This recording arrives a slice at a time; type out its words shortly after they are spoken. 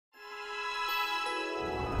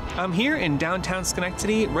I'm here in downtown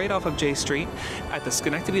Schenectady, right off of J Street, at the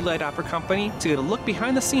Schenectady Light Opera Company to get a look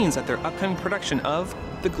behind the scenes at their upcoming production of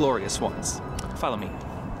The Glorious Ones. Follow me.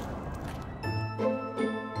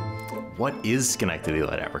 What is Schenectady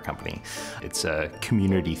Light Opera Company? It's a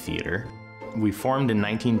community theater. We formed in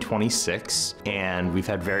 1926, and we've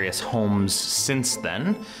had various homes since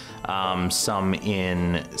then. Some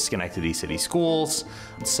in Schenectady City Schools,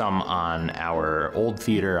 some on our old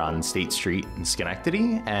theater on State Street in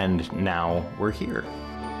Schenectady, and now we're here.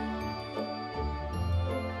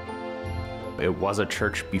 It was a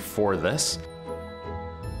church before this,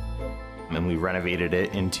 and we renovated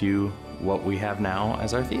it into what we have now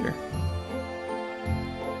as our theater.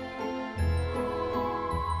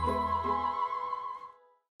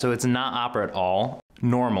 So it's not opera at all.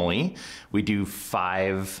 Normally, we do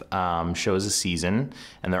 5 shows a season,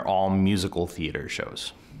 and they're all musical theater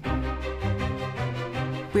shows.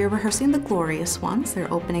 We're rehearsing The Glorious Ones.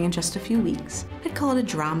 They're opening in just a few weeks. I'd call it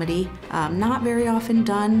a dramedy. Not very often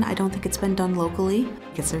done. I don't think it's been done locally.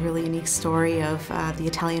 It's a really unique story of the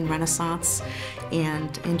Italian Renaissance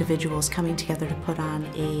and individuals coming together to put on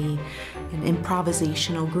an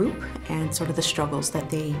improvisational group and sort of the struggles that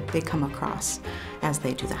they come across as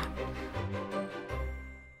they do that.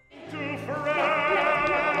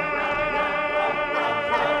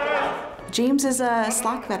 James is a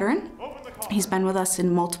SLOC veteran. He's been with us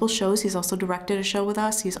in multiple shows. He's also directed a show with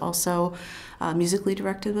us. He's also musically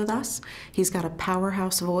directed with us. He's got a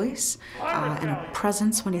powerhouse voice and a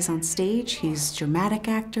presence when he's on stage. He's a dramatic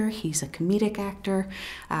actor. He's a comedic actor.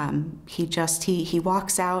 He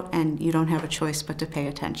walks out and you don't have a choice but to pay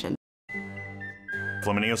attention.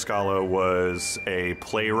 Flaminio Scalo was a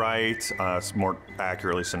playwright, more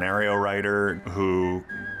accurately scenario writer, who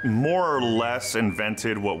more or less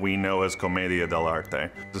invented what we know as commedia dell'arte.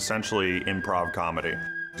 It's essentially improv comedy.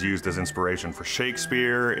 It's used as inspiration for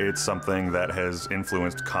Shakespeare. It's something that has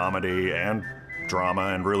influenced comedy and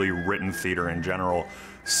drama and really written theater in general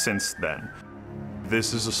since then.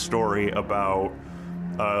 This is a story about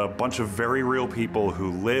a bunch of very real people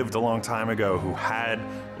who lived a long time ago, who had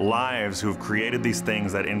lives, who've created these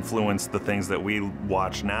things that influence the things that we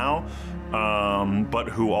watch now, but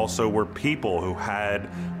who also were people who had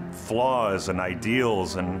flaws and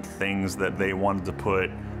ideals and things that they wanted to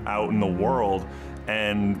put out in the world.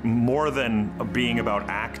 And more than being about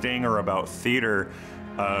acting or about theater,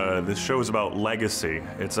 this show is about legacy.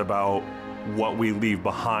 It's about what we leave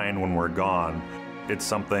behind when we're gone. It's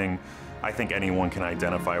something I think anyone can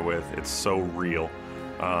identify with. It's so real,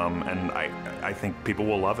 and I think people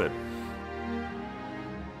will love it.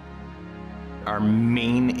 Our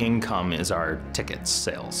main income is our ticket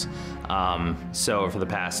sales. So for the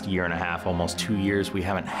past year and a half, almost 2 years, we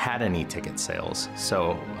haven't had any ticket sales.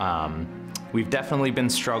 So we've definitely been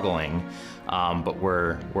struggling, but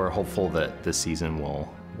we're hopeful that this season will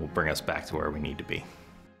bring us back to where we need to be.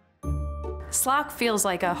 SLOC feels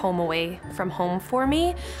like a home away from home for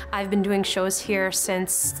me. I've been doing shows here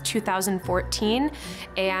since 2014,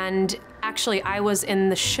 and actually I was in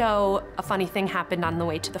the show. A funny thing happened on the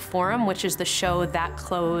way to the Forum, which is the show that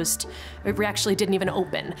closed. We actually didn't even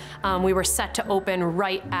open. We were set to open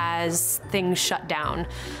right as things shut down.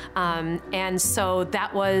 And so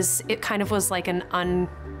that was, it kind of was like a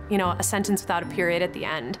sentence without a period at the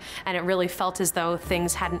end. And it really felt as though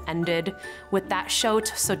things hadn't ended with that show.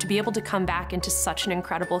 So to be able to come back into such an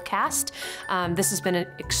incredible cast, this has been an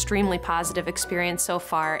extremely positive experience so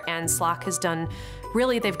far, and SLOC has done,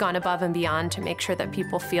 really, they've gone above and beyond to make sure that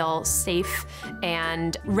people feel safe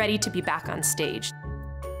and ready to be back on stage.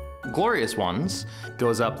 Glorious Ones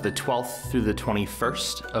goes up the 12th through the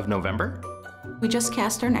 21st of November. We just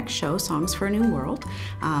cast our next show, Songs for a New World.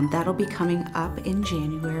 That'll be coming up in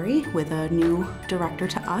January with a new director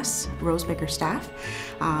to us, Rose Biggerstaff.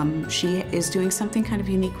 She is doing something kind of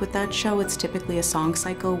unique with that show. It's typically a song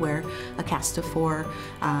cycle where a cast of 4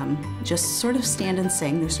 just sort of stand and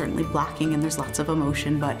sing. There's certainly blocking and there's lots of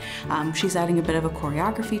emotion, but she's adding a bit of a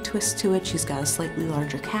choreography twist to it. She's got a slightly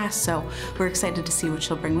larger cast, so we're excited to see what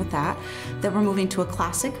she'll bring with that. Then we're moving to a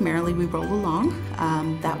classic, Merrily We Roll Along.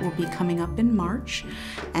 That will be coming up in March.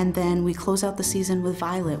 And then we close out the season with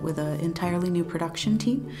Violet with an entirely new production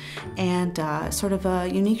team and sort of a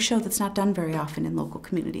unique show that's not done very often in local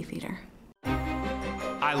community theater.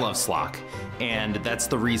 I love SLOC, and that's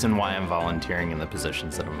the reason why I'm volunteering in the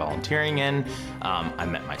positions that I'm volunteering in. I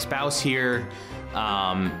met my spouse here.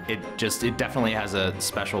 It definitely has a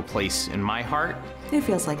special place in my heart. It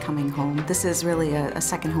feels like coming home. This is really a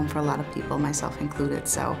second home for a lot of people, myself included.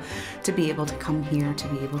 So to be able to come here, to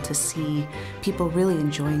be able to see people really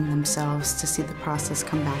enjoying themselves, to see the process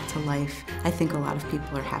come back to life, I think a lot of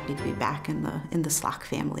people are happy to be back in the SLOC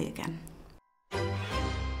family again.